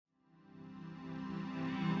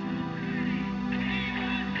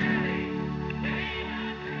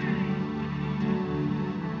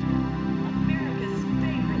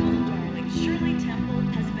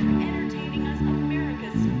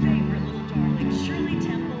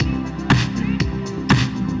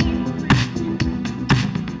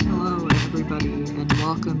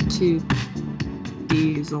to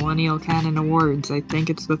the Zcanon Awards. I think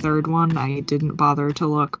it's the third one. I didn't bother to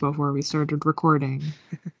look before we started recording.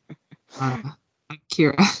 I'm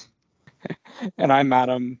Kira. And I'm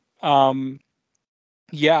Adam.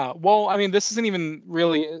 Yeah, well, I mean, this isn't even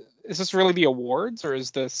really. Is this really the awards, or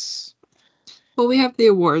is this? Well, we have the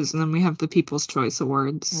awards, and then we have the People's Choice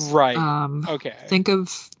Awards. Right. Okay. Think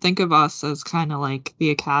of us as kind of like the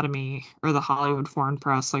Academy or the Hollywood Foreign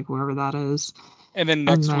Press, like whoever that is. And then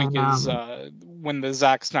next week is when the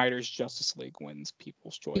Zack Snyder's Justice League wins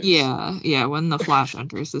People's Choice. Yeah, when the Flash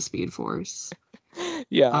enters the Speed Force.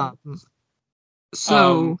 Yeah.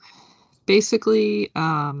 So basically,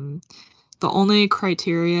 the only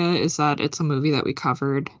criteria is that it's a movie that we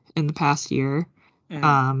covered in the past year.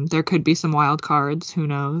 Mhm. There could be some wild cards, who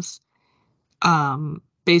knows?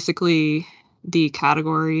 Basically, the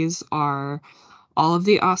categories are all of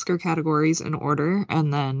the Oscar categories in order,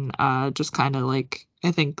 and then just kind of like,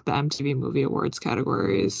 I think the MTV Movie Awards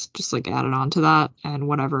category is just like added on to that, and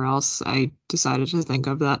whatever else I decided to think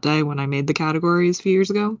of that day when I made the categories a few years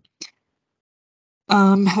ago.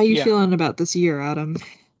 How you feeling about this year, Adam?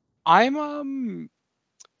 I'm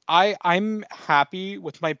happy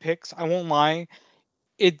with my picks. I won't lie.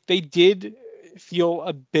 They did feel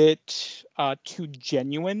a bit too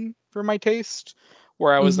genuine for my taste,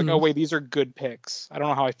 where I was like, oh wait, these are good picks. I don't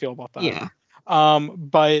know how I feel about that. Yeah.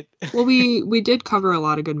 But well, we did cover a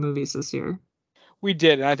lot of good movies this year. We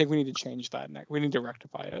did, and I think we need to change that next. We need to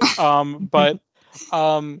rectify it. But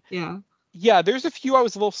yeah, there's a few I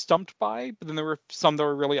was a little stumped by, but then there were some that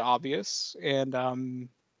were really obvious, and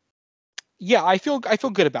yeah, I feel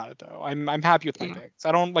good about it though. I'm happy with my picks.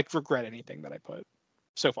 I don't like regret anything that I put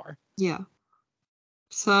so far. Yeah.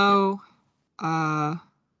 So,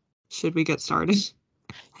 should we get started?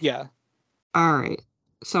 Yeah. All right.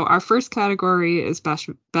 So our first category is best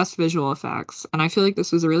visual effects, and I feel like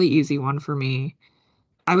this was a really easy one for me.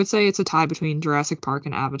 I would say it's a tie between Jurassic Park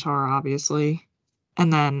and Avatar, obviously.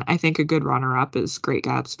 And then I think a good runner-up is Great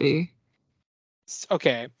Gatsby.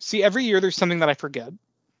 Okay. See, every year there's something that I forget.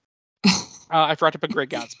 I forgot to put Great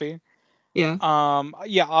Gatsby. Yeah.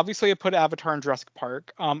 Yeah, obviously I put Avatar and Jurassic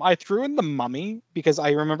Park. I threw in The Mummy because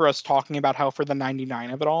I remember us talking about how for the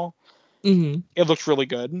 99 of it all, it looked really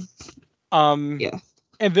good. Yeah.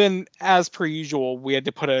 And then, as per usual, we had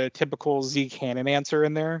to put a typical Zcanon answer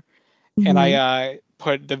in there. And I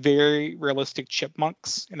put the very realistic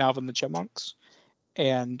Chipmunks in Alvin the Chipmunks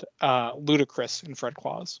and Ludacris in Fred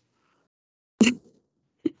Claus.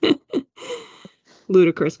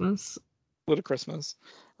 Ludacrismas. Ludacrismas.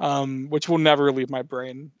 Which will never leave my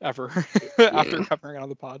brain ever after covering it on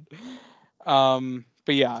the pod.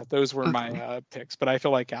 But yeah, those were my picks. But I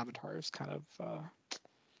feel like Avatar is kind of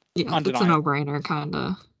undeniable. It's a no-brainer, kind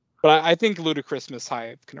of. But I think Ludacrismas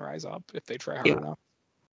hype can rise up if they try hard enough.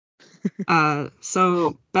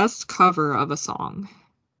 So best cover of a song.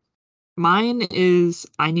 Mine is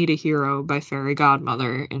I Need a Hero by Fairy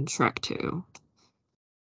Godmother in Shrek 2.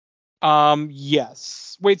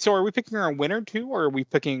 Yes. Wait, so are we picking our winner too, or are we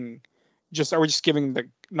just giving the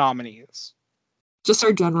nominees? Just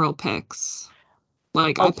our general picks.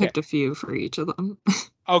 Like, I picked a few for each of them.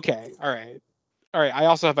 Okay, all right. I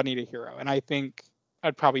also have I Need a Hero, and I think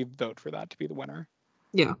I'd probably vote for that to be the winner.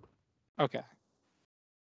 Yeah. Okay.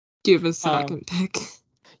 Do you have a second pick?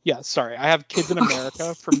 Yeah, sorry. I have Kids in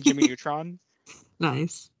America from Jimmy Neutron.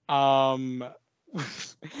 Nice.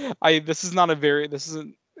 This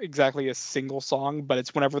isn't exactly a single song, but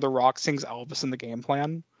it's whenever The Rock sings Elvis in the Game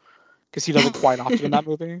Plan, because he does it quite often in that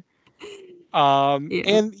movie.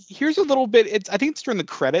 And here's a little bit. I think it's during the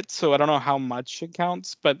credits, so I don't know how much it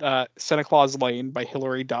counts. But Santa Claus Lane by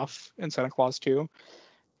Hilary Duff in Santa Claus 2,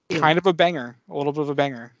 kind of a banger, a little bit of a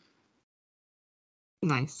banger.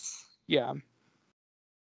 Nice. Yeah.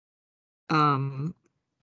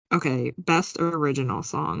 Okay, best original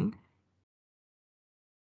song.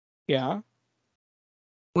 Yeah.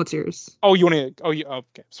 What's yours? Oh, you want to?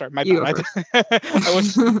 Okay. Sorry, my bad.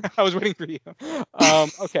 I was waiting for you.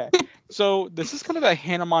 Okay. So this is kind of a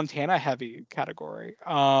Hannah Montana heavy category.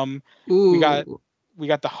 We got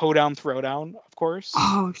the Hoedown Throwdown, of course.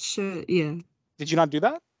 Oh shit! Yeah. Did you not do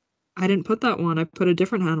that? I didn't put that one. I put a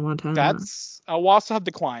different Hannah Montana. We'll also have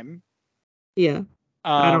The Climb. Yeah.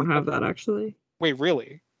 I don't have that actually. Wait,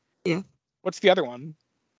 really? Yeah. What's the other one?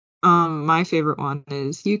 My favorite one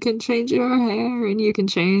is you can change your hair and you can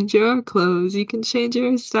change your clothes. You can change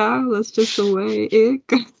your style. That's just the way it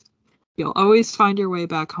goes. You'll always find your way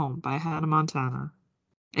back home by Hannah Montana,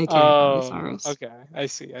 aka Miley Cyrus. Okay, I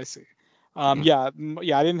see. Yeah,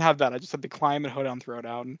 I didn't have that. I just had The Climb and Hoedown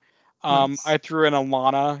Throwdown. Nice. I threw in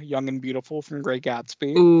Alana, Young and Beautiful from Great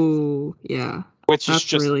Gatsby. Ooh, yeah. which is That's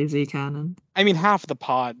just, really Zcanon. I mean, half the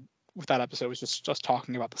pod with that episode was just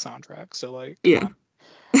talking about the soundtrack. So like, come Yeah.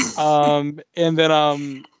 on. And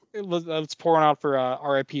then let's pour one out for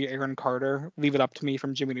R.I.P. Aaron Carter. Leave It Up to Me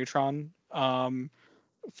from Jimmy Neutron.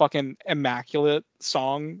 Fucking immaculate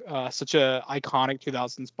song. Such a iconic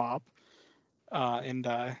 2000s pop. And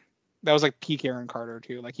that was like peak Aaron Carter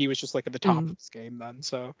too. Like he was just like at the top of his game then.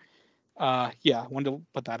 So yeah, wanted to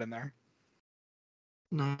put that in there.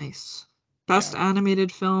 Nice. Yeah. Best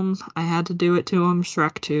animated film, I had to do it to him,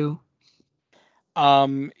 Shrek 2.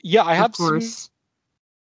 Yeah, I Of have some. course.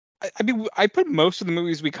 I mean, I put most of the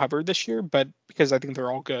movies we covered this year, but because I think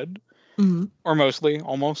they're all good, Hmm. or mostly,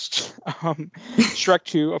 almost. Shrek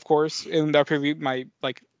 2, of course, and that would be my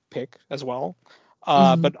like pick as well.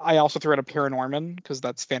 Hmm. But I also threw out a Paranorman because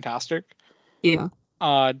that's fantastic. Yeah.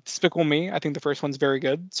 Despicable Me, I think the first one's very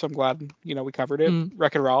good, so I'm glad we covered it. Mm-hmm.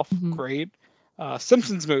 Wreck-It Ralph, great.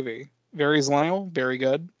 Simpsons movie, very Lion, very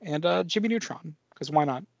good, and Jimmy Neutron, because why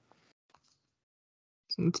not?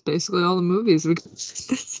 It's basically all the movies we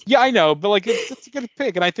Yeah, I know, but like it's a good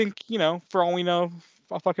pick, and I think for all we know,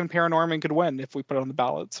 a fucking Paranorman could win if we put it on the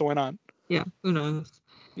ballot. So why not? Yeah, who knows?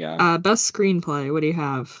 Yeah. Best screenplay, what do you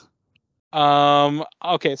have?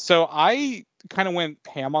 Okay, so I kind of went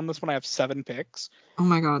ham on this one. I have 7 picks. Oh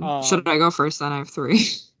my God. Should Um. I go first then? I have 3.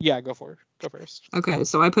 Yeah, go for it. Go first. Okay,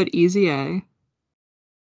 so I put Easy A,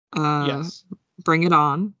 uh, Yes. Bring It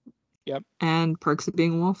On, Yep. and Perks of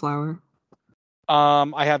Being a Wallflower.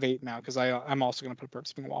 I have 8 now because I'm also gonna put Perks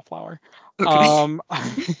of Being a Wallflower. Okay.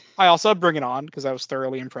 I also have Bring It On because I was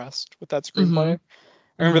thoroughly impressed with that Mm-hmm. screenplay.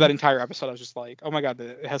 I remember Mm-hmm. that entire episode. I was just like, oh my God,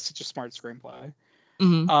 it has such a smart screenplay.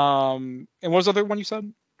 Mm-hmm. And what was the other one you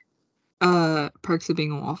said? Perks of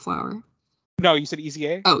Being a Wallflower. No, you said Easy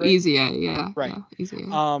A, Oh, right? Easy A, yeah, Right. yeah, Easy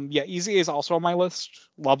A. Yeah, Easy A is also on my list.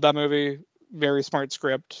 Love that movie. Very smart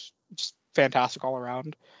script. Just fantastic all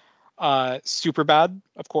around. Super Bad,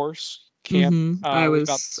 of course. Can't Mm-hmm. leave out I was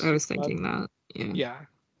Super Bad. thinking that. Yeah.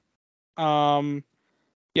 Yeah. Um,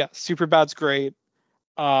 yeah, Super Bad's great.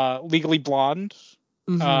 Legally Blonde,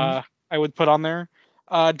 Mm-hmm. I would put on there.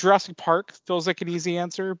 Jurassic Park feels like an easy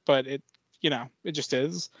answer, but it just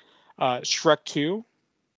is. Shrek 2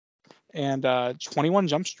 and 21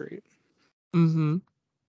 Jump Street. Mm-hmm.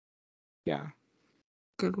 Yeah.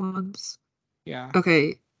 Good ones. Yeah.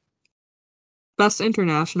 Okay. Best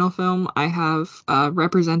international film, I have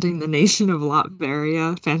representing the nation of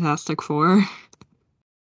Latveria, Fantastic Four.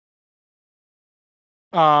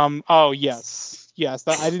 Oh yes. Yes.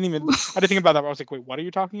 I didn't think about that. But I was like, wait, what are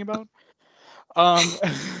you talking about? Um.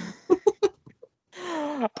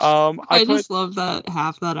 I I put just love that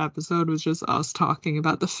half that episode was just us talking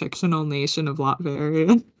about the fictional nation of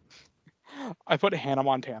Latveria. I put Hannah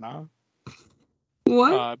Montana.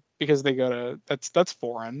 What? Because they go to that's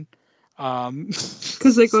foreign.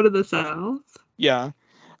 Because they go to the south? Yeah.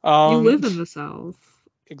 You Um. live in the south.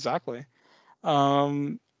 Exactly.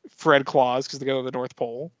 Um. Fred Claus because they go to the North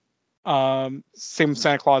Pole. Same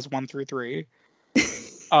Santa Claus 1 through 3.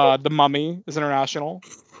 The Mummy is international.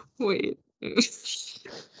 Wait.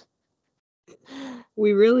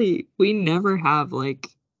 We never have like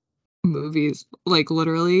movies. Like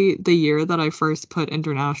literally the year that I first put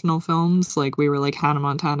international films, like we were like Hannah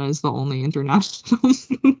Montana is the only international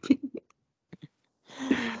movie.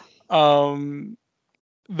 Um,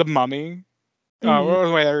 The Mummy.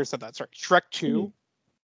 Mm. Wait, I already said that. Sorry, Shrek Mhm. 2.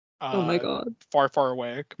 Oh my Uh, God. Far Far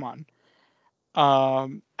Away. Come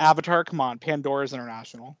on. Avatar. Come on. Pandora's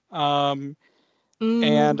international. And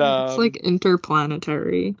It's like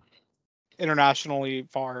interplanetary. internationally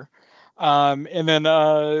far. And then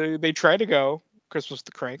they try to go Christmas with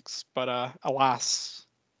the Cranks, but alas,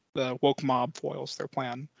 the woke mob foils their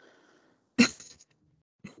plan.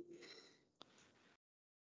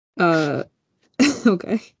 Uh,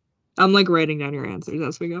 okay. I'm like writing down your answers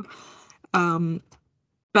as we go. Um,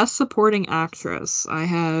 Best Supporting Actress. I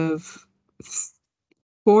have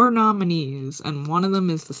 4 nominees, and one of them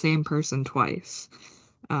is the same person twice.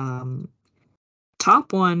 Um,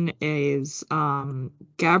 Top one is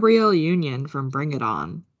Gabrielle Union from Bring It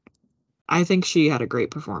On. I think she had a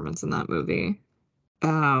great performance in that movie.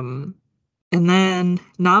 Um, and then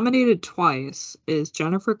nominated twice is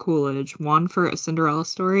Jennifer Coolidge, one for A Cinderella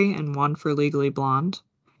Story and one for Legally Blonde.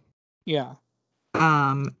 Yeah.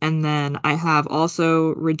 And then I have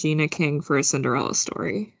also Regina King for A Cinderella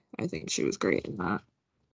Story. I think she was great in that.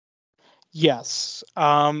 Yes.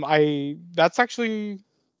 I that's actually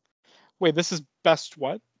wait, this is best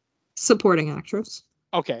what? Supporting actress.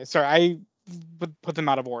 Okay, sorry, I would put them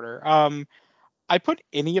out of order. I put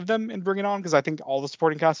any of them in Bring It On because I think all the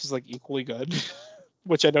supporting cast is like equally good.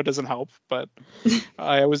 which I know doesn't help, but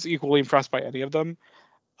I was equally impressed by any of them.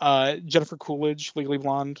 Jennifer Coolidge, Legally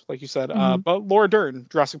Blonde, like you said, Mhm. but Laura Dern,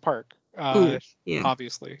 Jurassic Park, Ooh, yeah,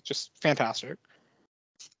 obviously, just fantastic.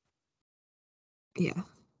 yeah.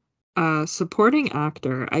 Supporting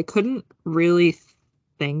actor, I couldn't really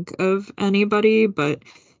think of anybody, but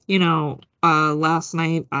last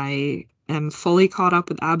night I am fully caught up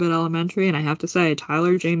with Abbott Elementary, and I have to say,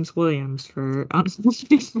 Tyler James Williams for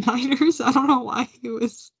Unsolved Minors. I don't know why he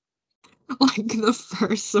was like the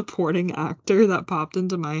first supporting actor that popped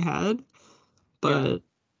into my head, Yeah, but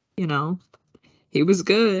you know, he was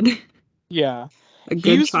good. yeah. A He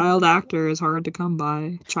good was. child actor is hard to come by.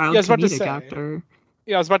 Yeah, I Child was about to comedic say. actor.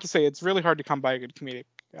 Yeah, I was about to say it's really hard to come by a good comedic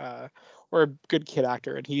uh, or a good kid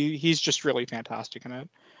actor, and he's just really fantastic in it.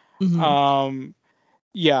 Hmm. Um,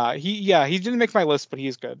 he didn't make my list, but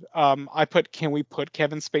he's good. Can we put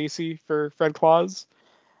Kevin Spacey for Fred Claus?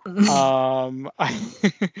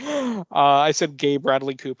 I said gay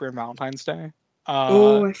Bradley Cooper in Valentine's Day. Uh,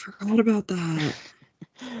 Oh, I forgot about that.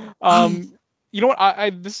 Um, um, you know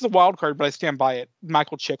what? This is a wild card, but I stand by it.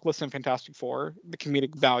 Michael Chiklis in Fantastic Four, the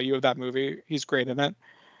comedic value of that movie, he's great in it.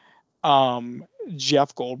 Um,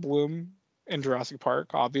 Jeff Goldblum in Jurassic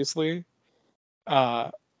Park, obviously.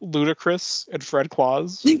 Uh, Ludacris and Fred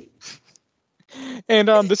Claus. And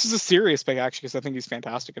this is a serious pick actually because I think he's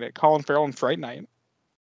fantastic in it. Colin Farrell in Fright Night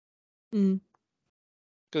mm.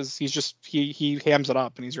 because he hams it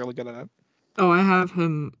up and he's really good at it. Oh, I have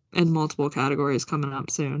him in multiple categories coming up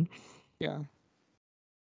soon. Yeah.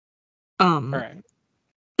 All Um, right.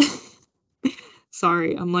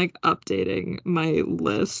 sorry, I'm like updating my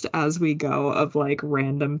list as we go of like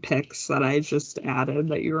random picks that I just added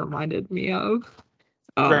that you reminded me of.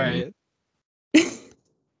 Um, Right.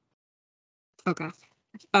 okay.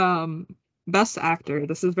 Um, Best actor.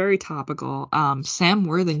 This is very topical. Sam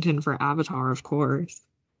Worthington for Avatar, of course.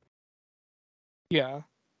 Yeah.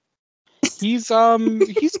 He's I mean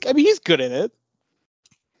he's good at it.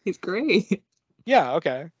 He's great. Yeah.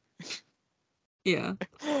 Okay. Yeah.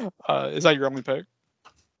 Is that your only pick?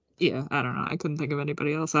 Yeah, I don't know. I couldn't think of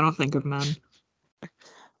anybody else. I don't think of men.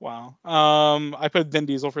 Wow. I put Vin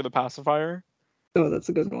Diesel for the pacifier. Oh, that's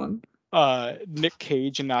a good one. Nick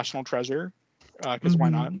Cage in National Treasure. Because why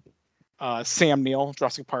not? Hmm. Sam Neill,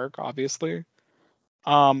 Jurassic Park, obviously.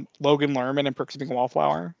 Logan Lerman in Perks of Being a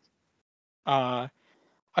Wallflower. Uh,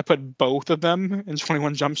 I put both of them in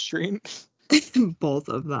 21 Jump Street. Both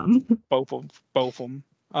of them. Both of them.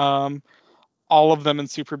 Um, all of them in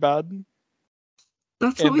Superbad.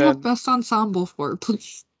 That's what And we have then, best ensemble for,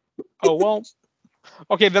 please. oh well,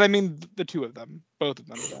 okay. Then I mean the two of them, both of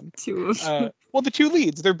them. Then, Two of them. well, the two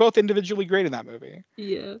leads, they're both individually great in that movie.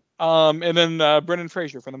 Yeah. And then Brendan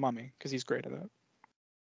Fraser for The Mummy because he's great in it.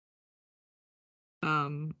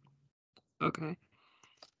 Um, okay.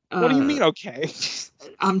 What do you Uh, mean? Okay.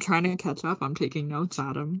 I'm trying to catch up. I'm taking notes,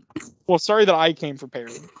 Adam. Well, sorry that I came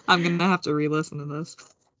prepared. I'm gonna have to re-listen to this.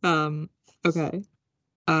 Um, okay.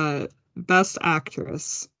 Best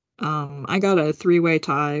actress. I got a three-way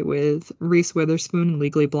tie with Reese Witherspoon in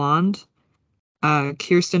Legally Blonde,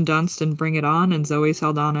 Kirsten Dunst in Bring It On, and Zoe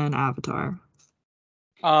Saldana in Avatar.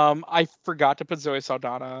 I forgot to put Zoe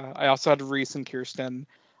Saldana. I also had Reese and Kirsten.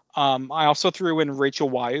 I also threw in Rachel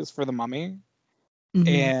Weisz for The Mummy Hmm.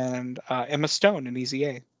 and Emma Stone in Easy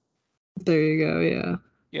A. There you go. Yeah,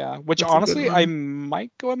 Yeah, which that's a good honestly I one.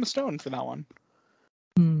 might go Emma Stone for that one,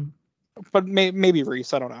 Hmm. but maybe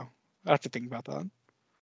Reese. I don't know. I have to think about that.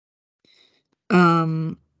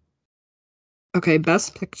 Um, okay,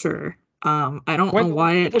 Best Picture. I don't know When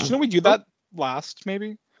why it. well, shouldn't we do Oh, that last?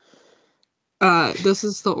 Maybe. this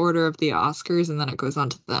is the order of the Oscars, and then it goes on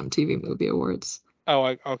to the MTV Movie Awards. Oh,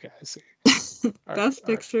 okay. I see. All right. Best All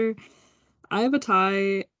right. Picture. I have a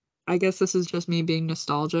tie. I guess this is just me being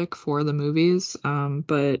nostalgic for the movies.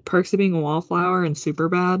 But Perks of Being a Wallflower and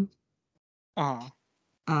Superbad. Uh-huh.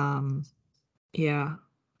 Um, yeah,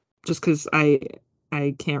 just because I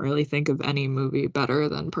can't really think of any movie better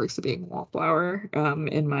than Perks of Being a Wallflower.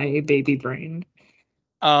 In my baby brain.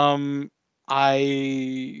 Um,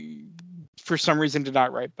 I for some reason did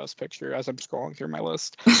not write Best Picture as I'm scrolling through my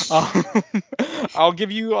list. Um,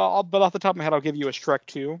 but off the top of my head, I'll give you a Shrek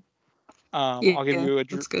 2. I'll give Yeah, you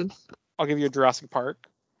that's good. I'll give you a Jurassic Park.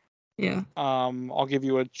 Yeah. I'll give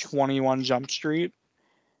you a 21 Jump Street,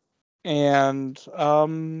 and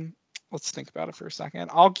let's think about it for a second.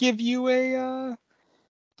 I'll give you a.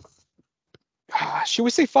 Should we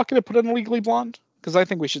say fuck it and put in Legally Blonde? Because I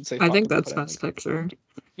think we should say I fuck think it and that's put in Best Legally Picture. Blonde.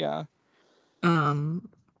 Yeah, Um,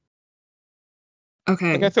 like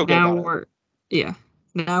I okay, feel good about it. yeah,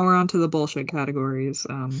 now we're on to the bullshit categories.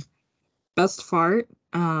 Best fart.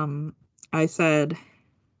 I said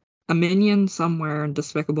A Minion Somewhere and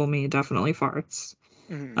Despicable Me definitely farts.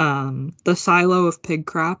 Mhm. The silo of pig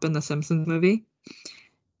crap in the Simpsons movie,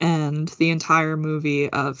 and the entire movie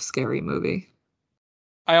of Scary Movie.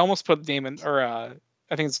 I almost put Damon, or I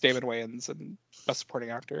think it's Damon Wayans and Best Supporting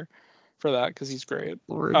Actor for that because he's great.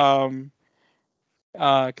 Lord.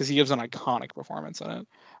 Because he gives an iconic performance in it.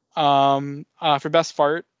 For Best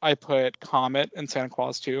Fart, I put Comet and Santa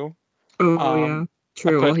Claus 2. Oh yeah. Um, I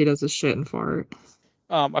True. Well, put he does his shit and fart.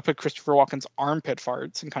 I put Christopher Walken's armpit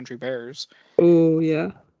farts in Country Bears. Oh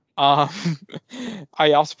yeah. Um,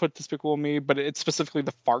 I also put Despicable Me, but it's specifically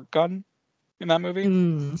the fart gun in that movie.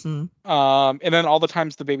 Hmm. And then all the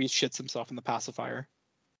times the baby shits himself in the pacifier.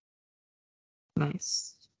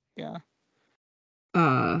 Nice. Yeah.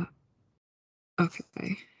 Uh,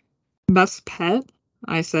 okay. Best pet,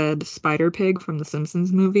 I said Spider Pig from the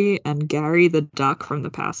Simpsons movie and Gary the Duck from the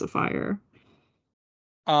pacifier.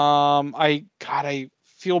 I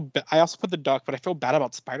feel I also put the duck, but I feel bad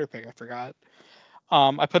about Spider Pig. I forgot.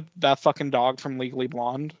 I put that fucking dog from Legally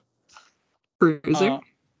Blonde. Bruiser? Uh,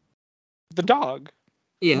 the dog from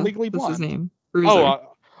Yeah, Legally that's his Blonde. name. Oh, Bruiser.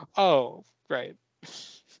 oh, right.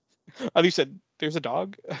 Oh, you said there's a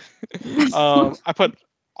dog. I put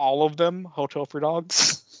all of them Hotel for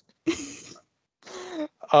Dogs.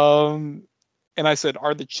 Um, and I said,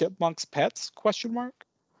 "Are the chipmunks pets?" Question mark.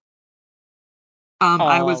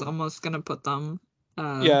 I was Um, almost gonna put them.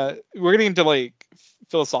 yeah, we're getting into like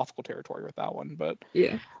philosophical territory with that one, but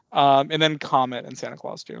Yeah, and then Comet and Santa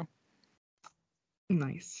Claus too.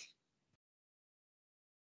 nice.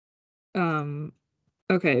 Um,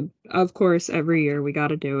 okay, of course, every year we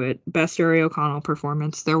gotta do it. Best Jerry O'Connell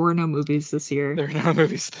performance. There were no movies this year. There are no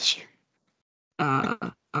movies this year.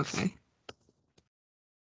 Okay.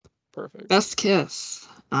 Perfect. Best kiss.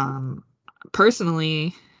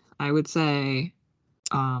 Personally, I would say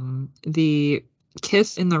the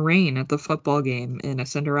kiss in the rain at the football game in A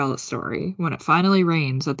Cinderella Story when it finally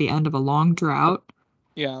rains at the end of a long drought,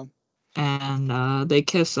 Yeah. and they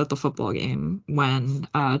kiss at the football game when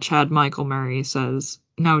Chad Michael Murray says,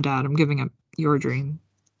 "No, Dad, I'm giving up your dream."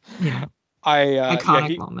 You know, Yeah, iconic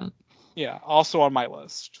he moment. yeah, also on my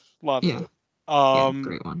list. Love Yeah, it. yeah, Um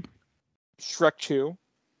great one. Shrek 2.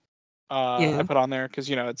 I Yeah, put on there because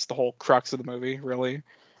it's the whole crux of the movie, really.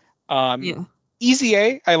 Um, yeah. Easy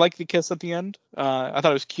A, I like the kiss at the end. I thought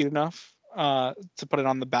it was cute enough to put it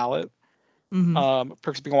on the ballot. Mm-hmm.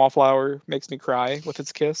 Perks Being a Wallflower makes me cry with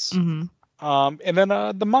its kiss. Mm-hmm. And then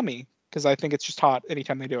The Mummy, because I think it's just hot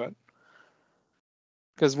anytime they do it.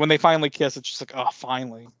 Because when they finally kiss, it's just like, oh,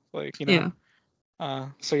 finally, like Yeah.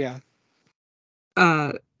 So yeah.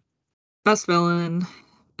 Uh, Best villain,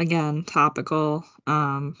 again, topical.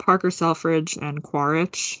 Parker Selfridge and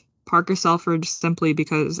Quaritch. Parker Selfridge simply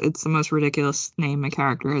because it's the most ridiculous name a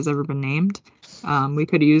character has ever been named. We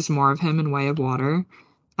could use more of him in Way of Water.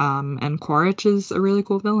 And Quaritch is a really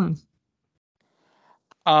cool villain.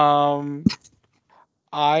 Um,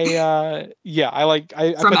 I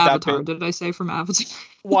From put that Avatar. bit. Did I say from Avatar?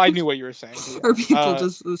 Well, I knew what you were saying, but Or yeah. people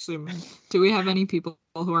just assuming? Do we have any people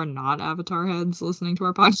who are not Avatar heads listening to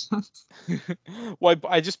our podcast? Well,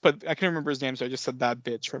 I can't remember his name, so I just said that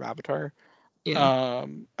bitch from Avatar. Yeah.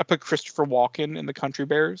 I put Christopher Walken in The Country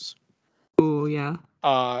Bears. Oh, yeah.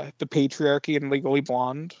 The Patriarchy in Legally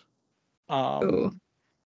Blonde. Oh. Um,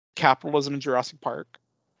 Capitalism in Jurassic Park.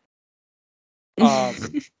 Um,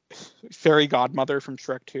 Fairy Godmother from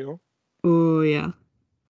Shrek 2. Oh, yeah.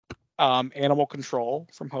 Animal Control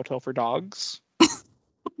from Hotel for Dogs.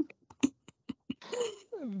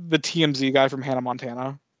 The TMZ guy from Hannah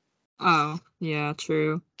Montana. Oh, yeah,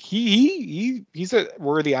 true. He's a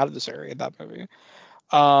worthy adversary in that movie.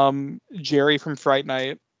 Jerry from Fright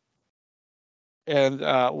Night, and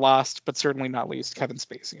last but certainly not least, Kevin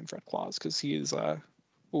Spacey in Fred Claus because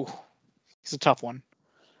ooh, he's a tough one.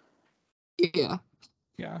 Yeah.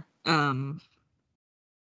 Yeah, Um,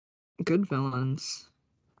 good villains.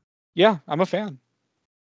 yeah, I'm a fan.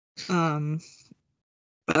 Um,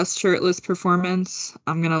 Best shirtless performance.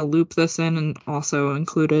 I'm gonna loop this in and also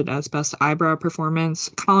include it as best eyebrow performance.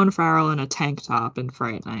 Colin Farrell in a tank top in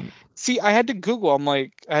Fright Night. See, I had to Google. I'm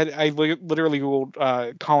like, literally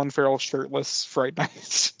Googled Colin Farrell shirtless Fright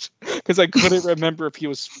Night because I couldn't remember if he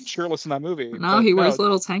was shirtless in that movie. No, But he wears no, a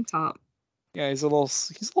little tank top. yeah, he's a little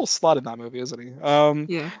slut in that movie, isn't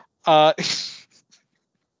he? Yeah. Uh,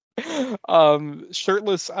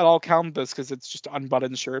 Shirtless. I'll count this because it's just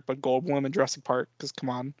unbuttoned shirt, but Goldblum in Jurassic Park. Because come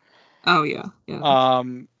on. Oh yeah, yeah.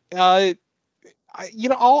 Um, I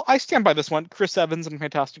stand by this one. Chris Evans in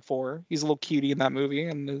Fantastic Four. He's a little cutie in that movie,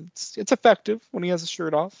 and it's effective when he has his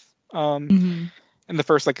shirt off. Hmm. in the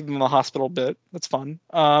first, like, in the hospital bit. That's fun.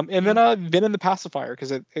 And then Vin and the pacifier,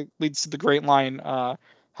 because it leads to the great line,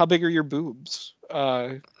 how big are your boobs?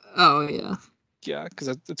 Oh yeah. Yeah, because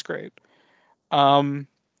it's great.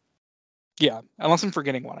 Yeah, unless I'm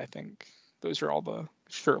forgetting one, I think those are all the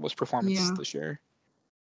shirtless performances Yeah. this year.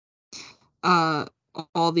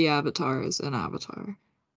 All the avatars in Avatar.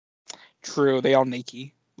 True, they all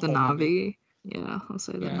naked. The Whole movie. Navi. Yeah, I'll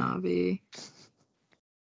say the Yeah.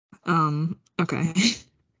 Navi. Okay.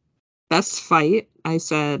 Best fight, I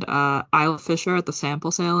said Isla Fisher at the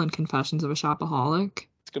sample sale in Confessions of a Shopaholic.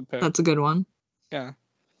 It's a good pick. That's a good one. Yeah.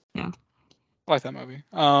 Yeah. I like that movie.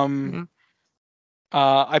 Yeah.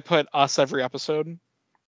 I put Us every episode.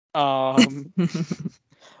 Um,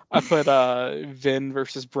 I put Vin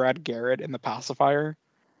versus Brad Garrett in the pacifier.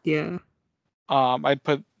 Yeah. I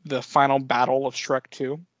put the final battle of Shrek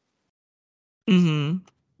 2. Mm-hmm.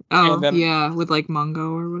 And Oh, then yeah, with like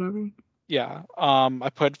Mungo or whatever. yeah, I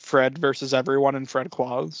put Fred versus everyone in Fred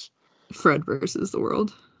Claus. Fred versus the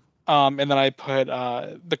world. And then I put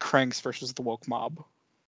the Cranks versus the woke mob.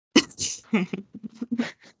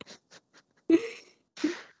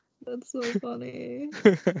 That's so funny.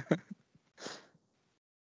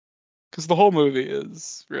 Because the whole movie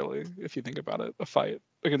is really, if you think about it, a fight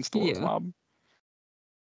against the woke Yeah. mob.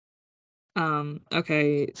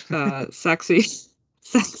 Okay, sexiest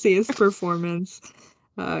performance.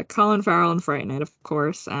 Colin Farrell and Fright Night, of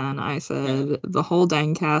course, and I Yeah. said the whole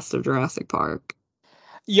dang cast of Jurassic Park.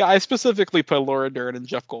 Yeah, I specifically put Laura Dern and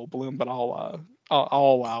Jeff Goldblum, but I'll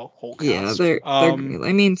allow whole Yeah, cast. they're great.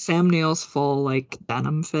 I mean, Sam Neill's full like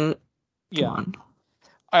denim fit. Come Yeah. on.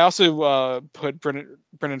 I also put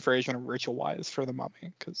Brendan Fraser and Rachel Weisz for The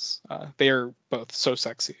Mummy because they are both so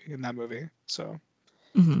sexy in that movie. So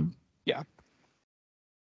Hmm. yeah.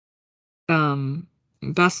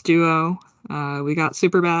 Best duo. We got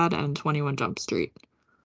Superbad and 21 Jump Street.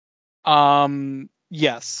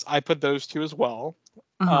 Yes, I put those two as well.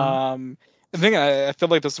 Uh-huh. The thing I feel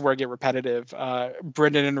like this is where I get repetitive.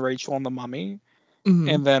 Brendan and Rachel in The Mummy, Hmm.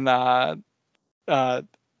 and then Alan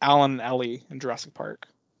and Ellie in Jurassic Park.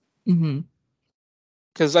 Hmm.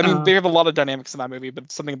 Because I mean Um, they have a lot of dynamics in that movie,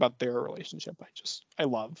 but something about their relationship I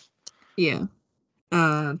love. yeah.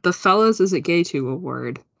 The Fellas is a Gay 2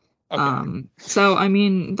 award. Okay. So I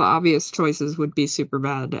mean, the obvious choices would be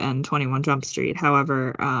Superbad and 21 Jump Street.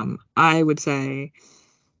 However, I would say,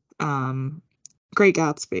 Great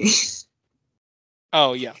Gatsby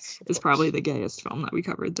Oh yes, of is probably course. the gayest film that we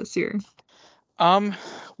covered this year. Um,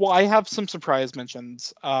 well, I have some surprise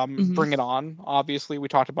mentions. Hmm. Bring It On. Obviously, we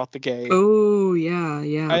talked about the gay. Oh yeah,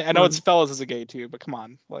 yeah. I know it's Well, Fellas is a gay too, but come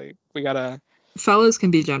on, like we gotta. Fellas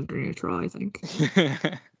can be gender neutral, I think.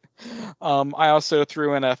 I also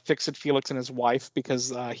threw in a Fix It Felix and his wife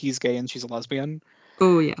because he's gay and she's a lesbian.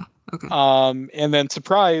 Oh yeah. Okay. And then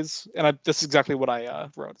surprise, and this is exactly what I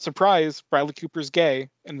wrote. Surprise, Bradley Cooper's gay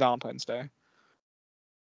in Valentine's Day.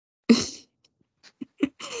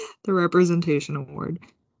 The Representation Award.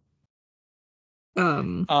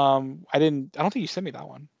 Um, I didn't. I don't think you sent me that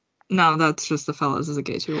one. no, that's just the Fellas is a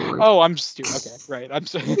Gay 2 award. Oh, I'm stupid. Okay, right. I'm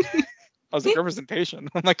sorry. I was like representation.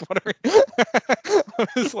 I'm like, what are we? I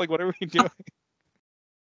was like, what are we doing?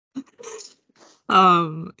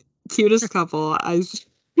 Um, Cutest couple.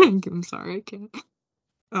 I'm sorry, I can't.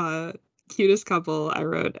 Uh, Cutest couple. I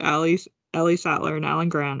wrote Ellie Sattler and Alan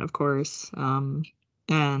Grant, of course. And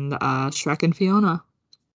Shrek and Fiona.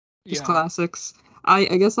 Just Yeah. classics. I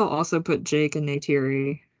guess I'll also put Jake and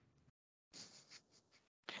Neytiri.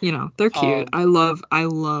 You know, they're cute. Um. I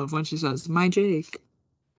love when she says, "My Jake."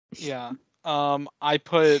 Yeah. I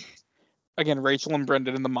put again Rachel and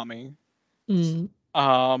Brendan in The Mummy. Mm.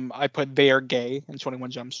 I put They Are Gay in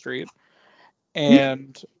 21 Jump Street,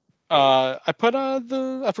 and I put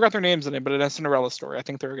I forgot their names in it, but in A Cinderella Story, I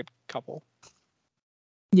think they're a good couple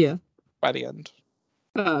Yeah. by the end.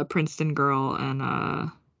 Princeton girl and uh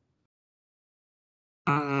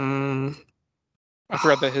I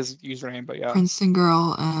forgot that his username, but yeah. Princeton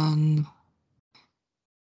girl and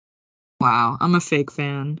wow, I'm a fake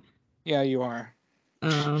fan. Yeah, you are.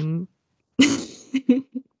 Um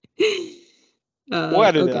We'll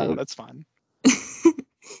edit it okay. out. It's fine.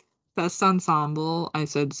 Best ensemble, I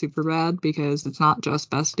said Superbad because it's not just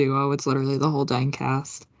best duo, it's literally the whole dang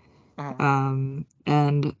cast. Uh-huh.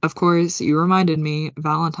 And of course, you reminded me,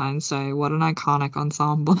 Valentine's Day, what an iconic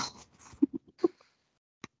ensemble.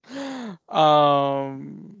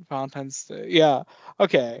 Valentine's Day. Yeah.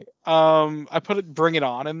 Okay. I put it Bring It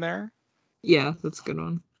On in there. Yeah, that's a good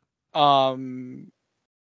one. Um,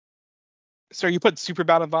 so you put Super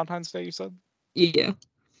Bad on Valentine's Day, you said? Yeah.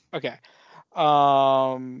 Okay.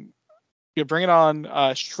 Yeah, Bring It On,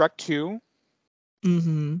 Shrek 2,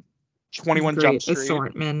 Mm-hmm. 21 Jump Great Street,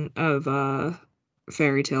 assortment of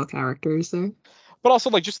fairy tale characters there. but also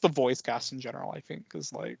like just the voice cast in general, I think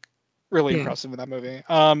is like really Yeah. impressive in that movie.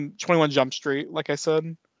 21 Jump Street, like I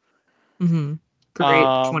said. Mm-hmm. Great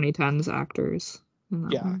Um, 2010s actors in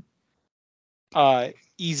that yeah. one.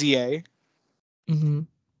 Easy A, Mm-hmm.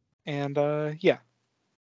 and yeah.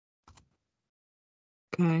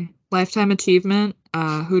 Okay. Lifetime achievement.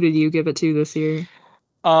 Who did you give it to this year?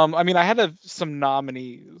 I mean, I had some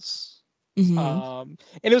nominees. Mm-hmm. And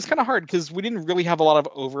it was kind of hard because we didn't really have a lot of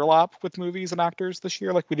overlap with movies and actors this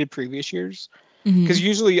year, like we did previous years. Mm-hmm. Because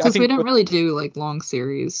usually, I Because we think didn't with really do like long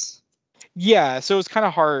series. yeah, so it was kind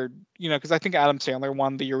of hard, because I think Adam Sandler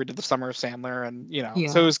won the year we did the Summer of Sandler, and so it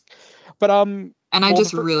Yeah. was, but And I well,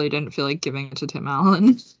 just really didn't feel like giving it to Tim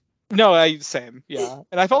Allen. no, I same, yeah,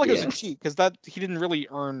 and I felt like it was a Yeah. cheat because that he didn't really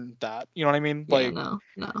earn that, you know what I mean? Yeah, Like, no,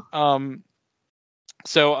 no. um,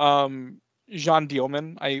 so Jean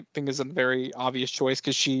Dielman, I think is a very obvious choice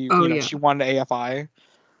because she, Oh yeah. she won AFI,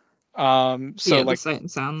 so Yeah, the like, Sight and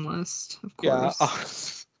Sound list, of yeah,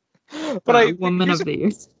 course. but Woman of the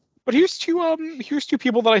Year. here's two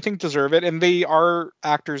people that I think deserve it, and they are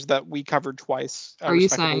actors that we covered twice, Are you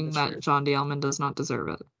respectively saying this that year. John Dielman does not deserve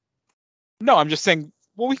it? No, I'm just saying.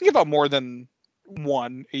 Well, we can give out more than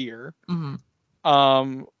one a year. Mm-hmm.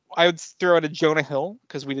 Um, I would throw out a Jonah Hill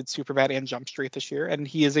because we did Superbad and Jump Street this year, and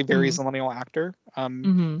he is a very Mm-hmm. millennial actor.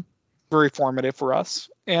 Mm-hmm. Very formative for us.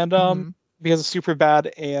 And Mm-hmm. because of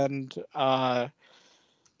Superbad and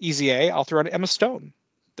Easy A, I'll throw out Emma Stone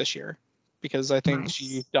this year because I think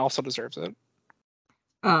she Nice. also deserves it.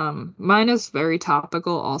 Mine is very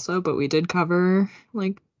topical also, but we did cover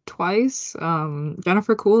like twice.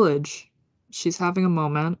 Jennifer Coolidge. She's having a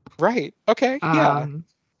moment. Right. Okay. Yeah. Um,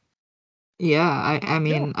 yeah, I Yeah.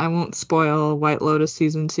 mean, I won't spoil White Lotus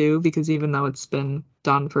season 2 because even though it's been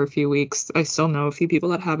done for a few weeks, I still know a few people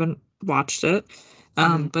that haven't watched it.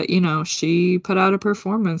 Hmm. But she put out a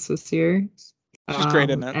performance this year. She's great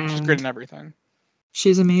in it. She's great And in everything.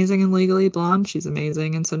 she's amazing in Legally Blonde. She's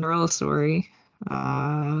amazing in Cinderella Story.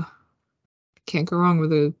 Uh, can't go wrong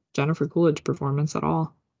with a Jennifer Coolidge performance at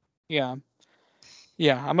all. Yeah.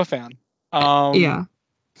 Yeah. I'm a fan. Um, Yeah,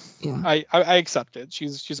 yeah, I accept it.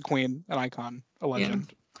 She's a queen, an icon, a yeah.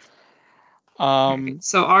 legend. All right. Um,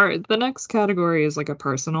 So our the next category is like a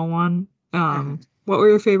personal one. mhm. What were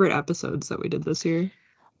your favorite episodes that we did this year?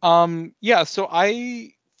 Yeah. So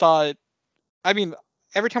I thought, I mean,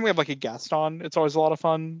 every time we have like a guest on, it's always a lot of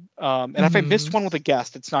fun. And if I Mm-hmm. missed one with a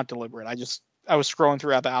guest, it's not deliberate. I was scrolling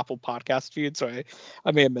throughout the Apple podcast feed, so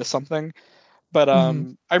I may have missed something. But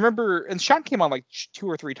Mm-hmm. I remember, and Sean came on like two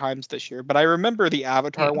or three times this year. But I remember the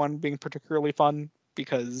Avatar Yeah. one being particularly fun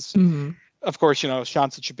because, Mm-hmm. of course,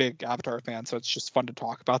 Sean's such a big Avatar fan, so it's just fun to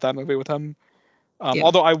talk about that movie with him. Yeah.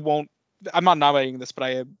 Although I'm not nominating this,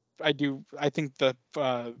 but I do. I think that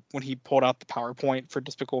when he pulled out the PowerPoint for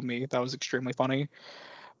Despicable Me, that was extremely funny.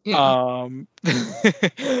 Yeah. Um,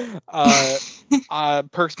 uh,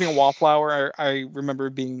 Perks being a wallflower, I remember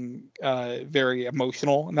being very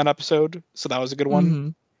emotional in that episode, so that was a good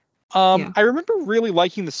one. Mm-hmm. Yeah. I remember really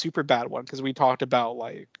liking the super bad one because we talked about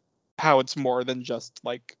like how it's more than just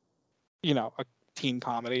like a teen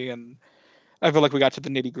comedy, and I feel like we got to the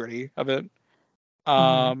nitty gritty of it.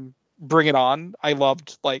 Mm-hmm. Bring It On, I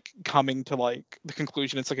loved like coming to like the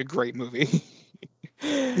conclusion. It's like a great movie.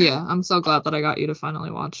 Yeah. I'm so glad that I got you to finally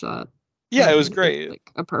watch that. Yeah, it was It's great.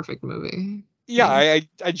 like a perfect movie. Yeah, Yeah.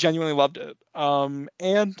 I genuinely loved it.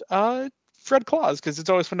 And Fred Claus because it's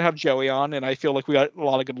always fun to have Joey on, and I feel like we got a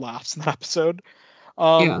lot of good laughs in that episode.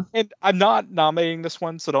 Yeah. And I'm not nominating this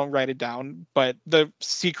one, so don't write it down. But the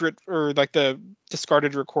secret or like the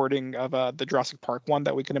discarded recording of the Jurassic Park one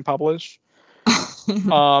that we couldn't publish.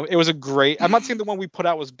 It was a great. I'm not saying the one we put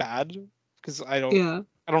out was bad because Yeah.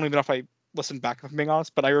 I don't even know if I listened back if I'm being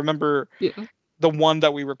honest, but I remember Yeah. the one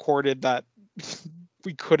that we recorded that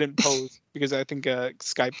we couldn't post because I think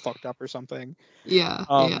Skype fucked up or something. Yeah.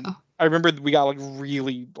 Yeah. I remember we got like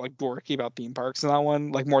really like dorky about theme parks in that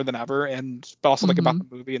one, like more than ever, and but also like about Mm-hmm.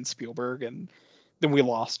 the movie and Spielberg, and then we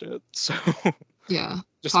lost it. So Yeah.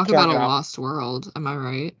 just Talk about pouring a it out. lost world. Am I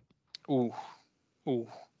right? Ooh, ooh.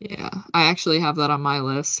 Yeah, I actually have that on my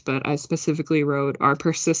list, but I specifically wrote our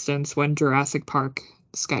persistence when Jurassic Park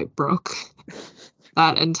Skype broke.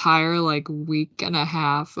 That entire like week and a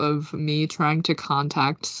half of me trying to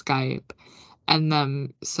contact Skype and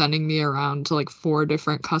them sending me around to like four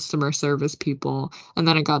different customer service people. And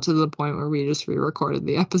then it got to the point where we just re-recorded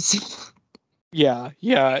the episode. Yeah,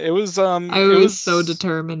 yeah. I was so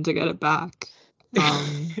determined to get it back.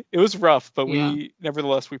 Um, it was rough, but yeah, we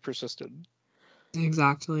nevertheless we persisted.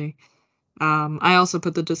 exactly. I also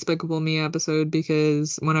put the Despicable Me episode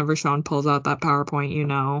because whenever Sean pulls out that PowerPoint,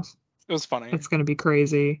 It was funny. it's gonna be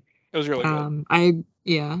crazy. It was really good.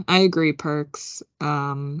 I agree, Perks.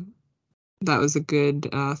 That was a good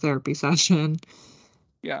therapy session.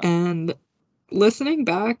 Yeah. And listening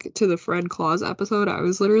back to the Fred Claus episode, I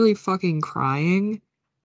was literally fucking crying.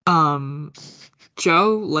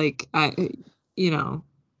 Joe, like, you know,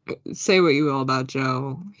 say what you will about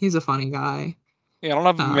Joe. He's a funny guy. Yeah, I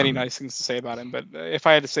don't have many Um, nice things to say about him, but if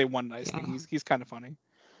I had to say one nice thing, yeah. he's kind of funny.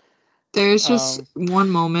 There's just Um, one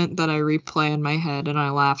moment that I replay in my head and I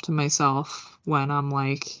laugh to myself when I'm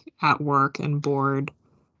like at work and bored.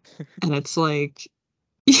 And it's like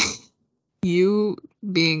you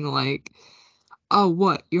being like, "Oh,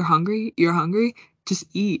 what? You're hungry? You're hungry? Just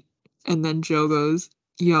eat." And then Joe goes,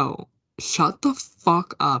 "Yo, shut the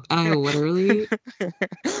fuck up." And I literally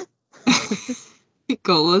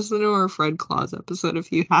go listen to our Fred Claus episode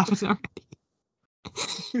if you haven't already.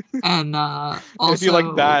 And if you like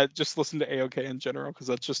also, that, just listen to AOK in general because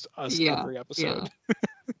that's just us yeah, every yeah. episode.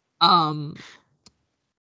 Um,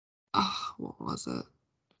 what was it?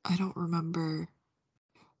 I don't remember.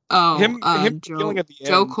 Oh, Him yelling Joe at the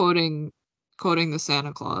Joe end. quoting the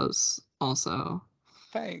Santa Claus also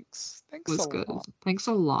Thanks a was good. lot. Thanks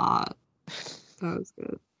a lot. That was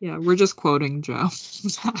good. Yeah, we're just quoting Joe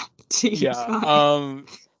to you Yeah.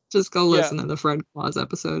 guys. Just go Yeah. listen to the Fred Claus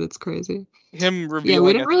episode. It's crazy. Him Yeah, we revealing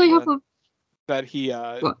didn't at the really have end a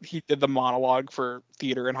that what? he did the monologue for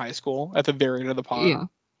theater in high school at the very end of the pod, Yeah,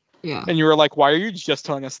 yeah, and you were like, "Why are you just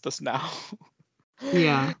telling us this now?"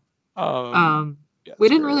 yeah. um. Um, Yeah, we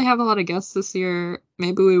it's didn't great. really have a lot of guests this year.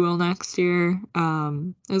 Maybe we will next year.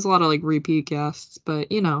 There's a lot of like repeat guests, but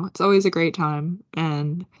it's always a great time.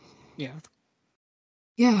 And Yeah.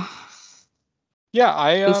 yeah,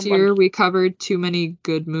 Yeah. this I'm year we covered too many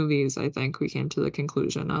good movies, I think we came to the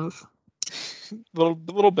conclusion of.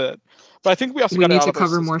 little bit, but I think we also We got it need out to of our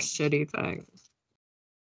cover more system. shitty things.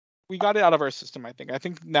 We got it out of our system. I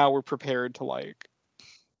think now we're prepared to like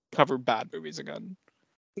cover bad movies again.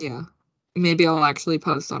 Yeah. Maybe I'll actually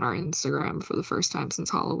post on our Instagram for the first time since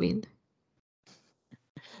Halloween.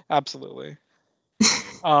 Absolutely.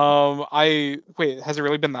 I wait. Has it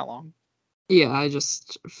really been that long? Yeah, I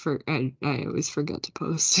always forget to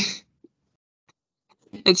post.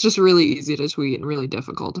 It's just really easy to tweet and really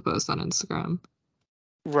difficult to post on Instagram.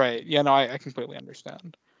 Right. Yeah. No, I completely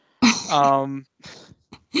understand. Um.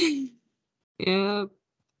 Yeah.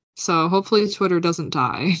 So hopefully Twitter doesn't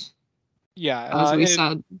die, Yeah. as we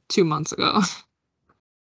said 2 months ago.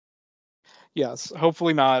 Yes.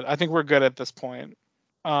 Hopefully not. I think we're good at this point.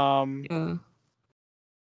 Um.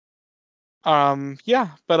 Yeah. Yeah.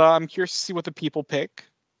 But I'm curious to see what the people pick.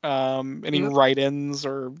 Any Yep. write-ins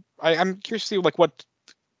or I'm curious to see like what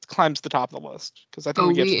climbs the top of the list because I think Oh,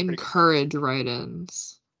 we get we some pretty good ones. encourage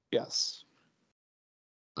write-ins. Yes.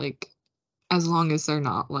 Like, as long as they're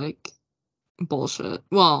not like bullshit.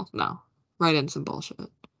 Well, no. Write-ins and bullshit.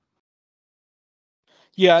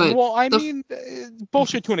 Yeah. But Well, I the mean,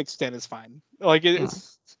 bullshit to an extent is fine. Like yeah.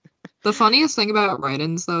 it's. The funniest thing about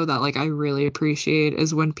write-ins though that like I really appreciate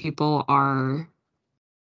is when people are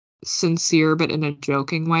sincere but in a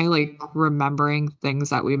joking way, like remembering things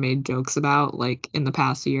that we made jokes about like in the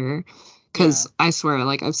past year. Yeah. Because I swear,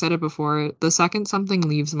 like I've said it before, the second something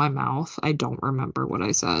leaves my mouth, I don't remember what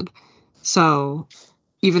I said. So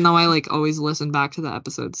even though I like always listen back to the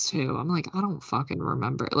episodes too, I'm like, I don't fucking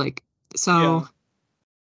remember. Like, so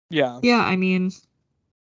Yeah. Yeah. yeah, I mean,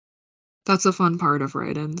 that's a fun part of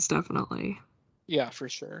write-ins, definitely. Yeah. For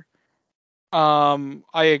sure.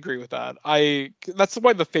 I agree with that. That's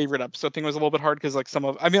why the favorite episode thing was a little bit hard because like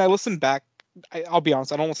I mean, I listened back. I'll be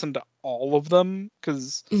honest, I don't listen to all of them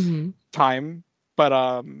because Hmm. time. But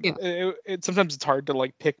Yeah, sometimes it's hard to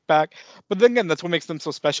like pick back. But then again, that's what makes them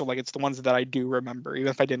so special. Like it's the ones that I do remember, even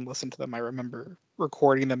if I didn't listen to them. I remember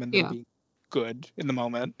recording them and them yeah, being good in the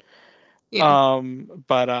moment. yeah,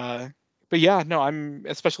 But yeah, no, I'm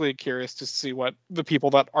especially curious to see what the people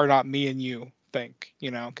that are not me and you think.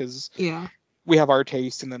 Because yeah, we have our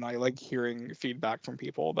taste, and then I like hearing feedback from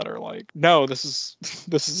people that are like, no, this is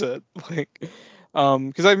this is it. Like,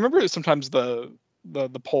 because I remember sometimes the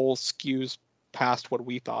poll skews past what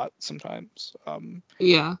we thought sometimes.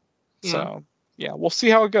 yeah, yeah. So yeah, we'll see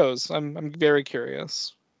how it goes. I'm very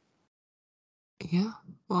curious. Yeah.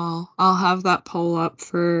 Well, I'll have that poll up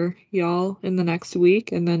for y'all in the next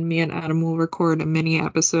week, and then me and Adam will record a mini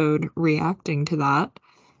episode reacting to that.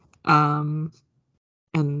 Um,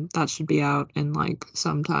 and that should be out in like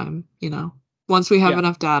sometime, Once we have Yeah,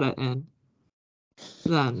 enough data in,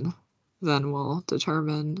 then we'll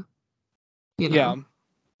determine, you yeah, know.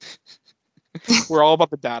 we're all about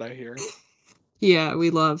the data here. Yeah, we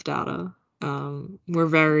love data. We're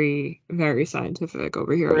very, very scientific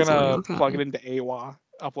over here We're at gonna Zillennial plug it Canon. into AWA,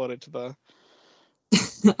 upload it to the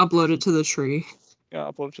Upload it to the tree.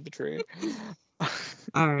 upload it to the tree.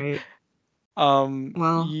 All right. Um,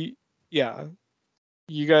 Well, y- yeah,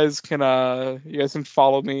 you guys can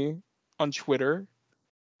follow me on Twitter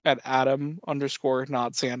at Adam_not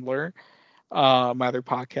Sandler. My other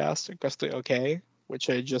podcast, Augusta OK, which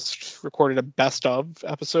I just recorded a best of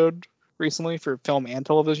episode recently for film and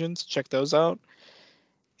television. So check those out.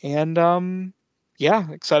 And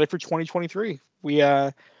yeah, excited for 2023. We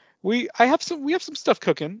have some stuff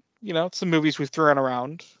cooking. You know, some movies we've thrown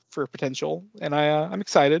around for potential, and I'm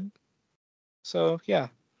excited. So yeah.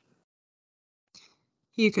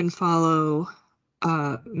 you can follow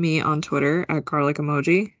me on Twitter at garlic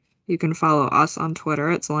emoji. You can follow us on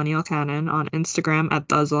Twitter at Zillennial Canon, on Instagram at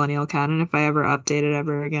the Zillennial Canon if I ever update it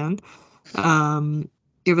ever again. Um,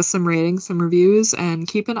 Give us some ratings, some reviews, and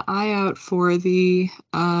keep an eye out for the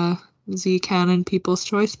Zcanon People's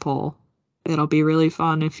Choice poll. It'll be really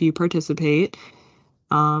fun if you participate.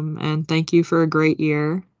 And thank you for a great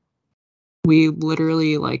year. We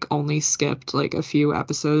literally like only skipped like a few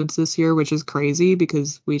episodes this year, which is crazy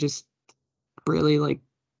because we just really like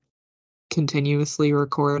continuously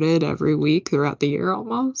recorded every week throughout the year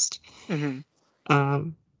almost. Hmm.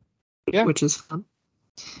 Um, Yeah, which is fun.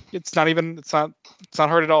 it's not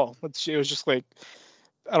hard at all. It was just like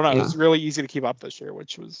I don't know. It Yeah. was really easy to keep up this year,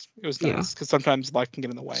 which was Yeah. nice because sometimes life can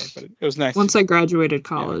get in the way. But it was nice to Once I graduated yeah.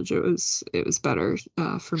 college, it was better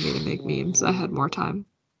for me to make memes. I had more time.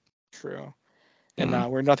 True. And Yeah.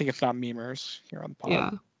 we're nothing if not memers here on the pod.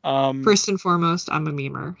 Yeah. Um, First and foremost, I'm a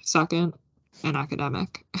memer. Second, an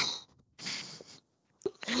academic.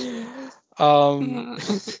 um,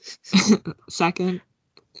 Second,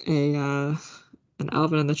 a an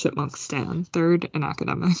Alvin and the Chipmunks stan. Third, an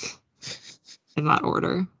academic. In that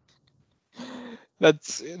order.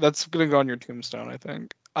 that's gonna go on your tombstone, I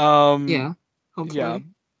think. Yeah. Yeah, Hopefully.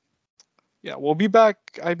 yeah, we'll be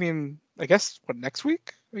back. I mean, I guess what next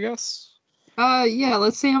week? I guess. Yeah,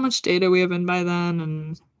 let's see how much data we have in by then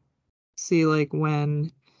and see like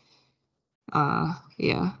when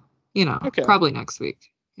yeah. Okay. Probably next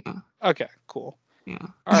week. Yeah. Okay. Cool. Yeah.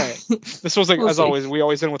 All right. This was like We'll as see. always. We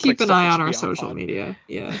always end with like Keep an stuff eye that on should our be on the social pod. media.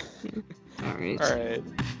 Yeah. Yeah. All All right. right.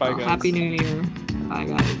 Bye, Well, guys. Happy New Year. Bye,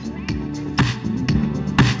 guys.